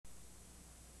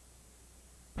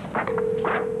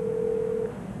Hi.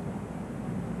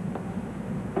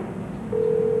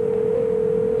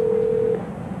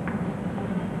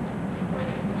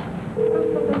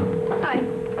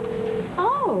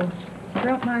 Oh.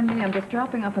 Don't mind me. I'm just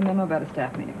dropping off a memo about a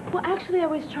staff meeting. Well, actually, I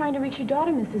was trying to reach your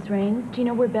daughter, Mrs. Raines. Do you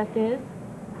know where Beth is?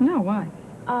 No, why?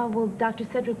 Well, Dr.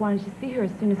 Cedric wanted to see her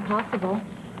as soon as possible.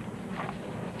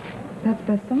 That's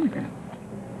Beth's sonograph.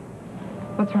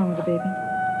 What's wrong with the baby?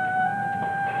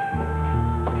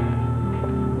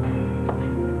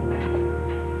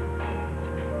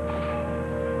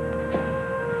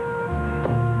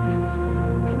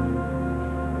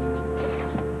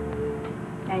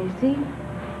 Now, you see,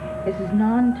 this is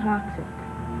non-toxic.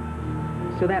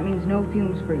 So that means no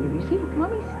fumes for you. You see,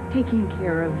 Mommy's taking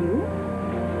care of you.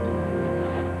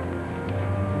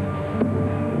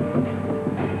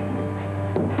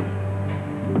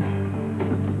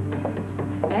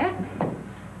 Beth?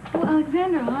 Oh,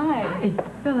 Alexander, hi. Hi.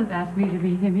 Philip asked me to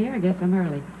meet him here. I guess I'm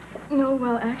early. No,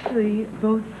 well, actually,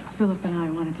 both Philip and I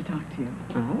wanted to talk to you.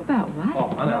 Oh, about what?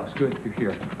 Oh, Alex, good. You're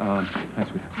here. Hi,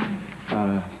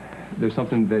 sweetheart. There's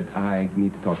something that I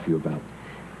need to talk to you about.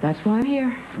 That's why I'm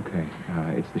here. Okay,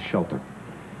 it's the shelter.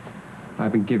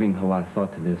 I've been giving a lot of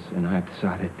thought to this, and I've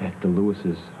decided that the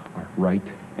Lewises are right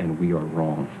and we are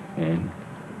wrong. And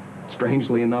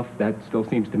strangely enough, that still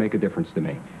seems to make a difference to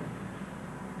me.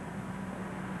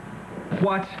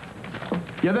 What?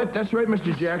 Yeah, that's right,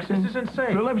 Mr. Jackson. This is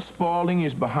insane. Philip Spaulding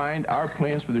is behind our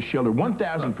plans for the shelter,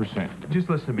 1,000%. Just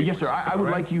listen to me. Yes, sir. I would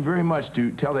like you very much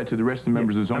to tell that to the rest of the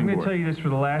members of the zoning I'm going board. to tell you this for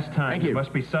the last time. Thank There you.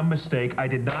 must be some mistake. I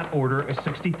did not order a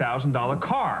 $60,000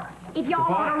 car. If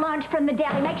y'all order lunch from the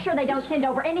deli, make sure they don't send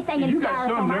over anything in You got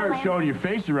some styrofoam. nerve showing your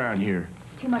face around here.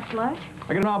 Too much lunch?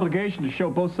 I got an obligation to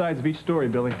show both sides of each story,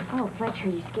 Billy. Oh, Fletcher,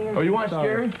 you scared Oh, me. you want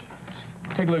scary?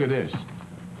 Take a look at this.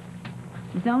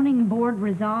 Zoning board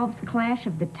resolves clash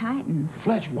of the Titans.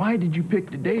 Fletch, why did you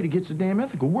pick today to get so damn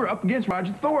ethical? We're up against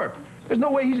Roger Thorpe. There's no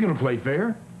way he's going to play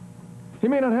fair. He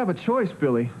may not have a choice,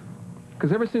 Billy.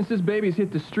 Because ever since this baby's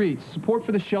hit the streets, support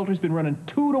for the shelter's been running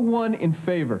 2-to-1 in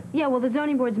favor. Yeah, well, the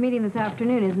zoning board's meeting this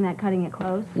afternoon. Isn't that cutting it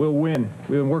close? We'll win.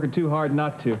 We've been working too hard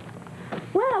not to.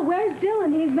 Well, where's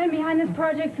Dylan? He's been behind this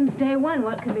project since day one.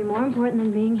 What could be more important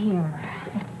than being here?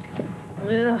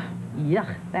 Ugh,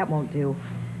 yuck, that won't do.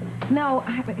 No,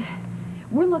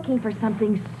 we're looking for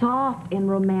something soft and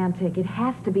romantic. It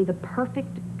has to be the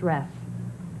perfect dress.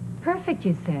 Perfect,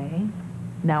 you say?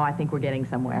 Now I think we're getting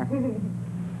somewhere.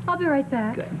 I'll be right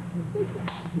back. Good.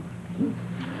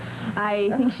 I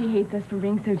think she hates us for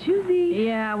being so choosy.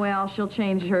 Yeah, well, she'll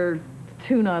change her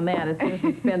tune on that as soon as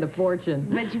we spend a fortune.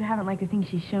 But you haven't liked the things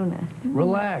she's shown us.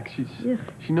 Relax.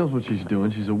 She knows what she's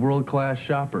doing. She's a world-class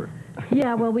shopper.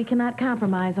 Yeah, well, we cannot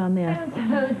compromise on this. I don't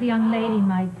suppose the young lady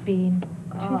might be.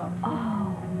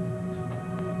 Oh.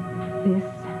 This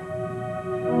is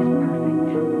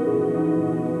perfect.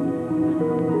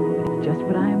 It's just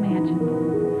what I imagined.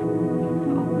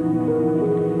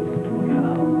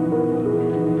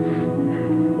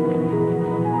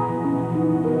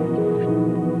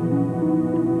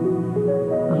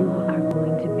 You are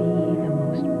going to be the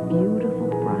most beautiful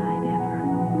bride ever.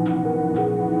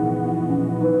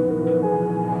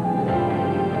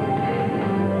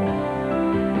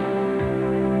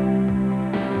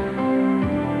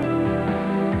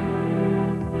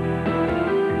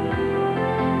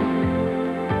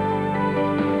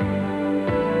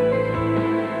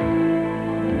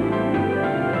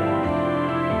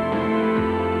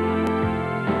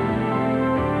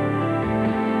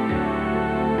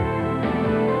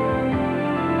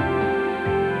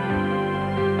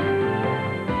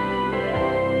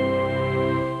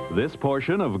 This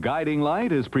portion of Guiding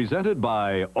Light is presented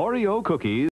by Oreo Cookies.